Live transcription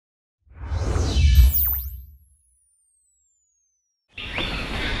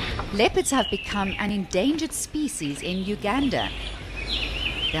Leopards have become an endangered species in Uganda.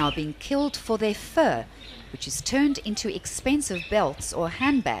 They are being killed for their fur, which is turned into expensive belts or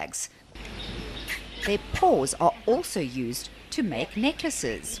handbags. Their paws are also used to make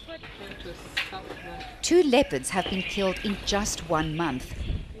necklaces. 2 leopards have been killed in just 1 month.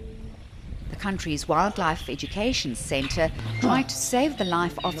 The country's Wildlife Education Centre tried to save the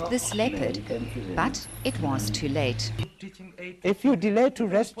life of this leopard, but it was too late. If you delay to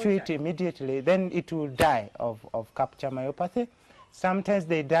rescue it immediately, then it will die of capture myopathy. Sometimes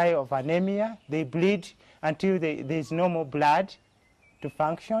they die of anemia. They bleed until there's no more blood to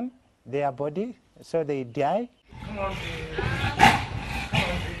function their body, so they die.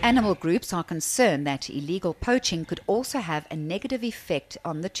 Animal groups are concerned that illegal poaching could also have a negative effect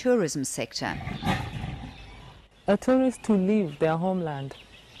on the tourism sector. A tourist who leave their homeland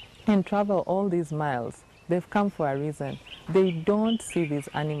and travel all these miles, they've come for a reason. They don't see these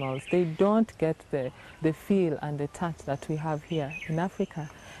animals. They don't get the feel and the touch that we have here in Africa.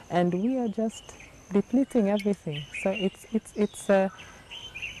 And we are just depleting everything. So it's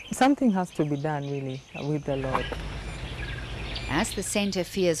something has to be done really with the law. As the centre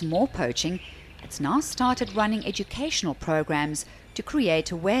fears more poaching, it's now started running educational programs to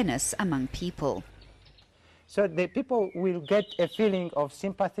create awareness among people. So the people will get a feeling of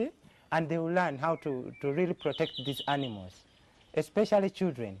sympathy, and they will learn how to really protect these animals, especially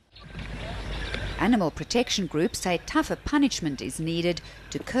children. Animal protection groups say tougher punishment is needed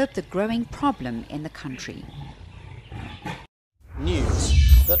to curb the growing problem in the country.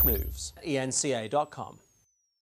 News that moves. eNCA.com.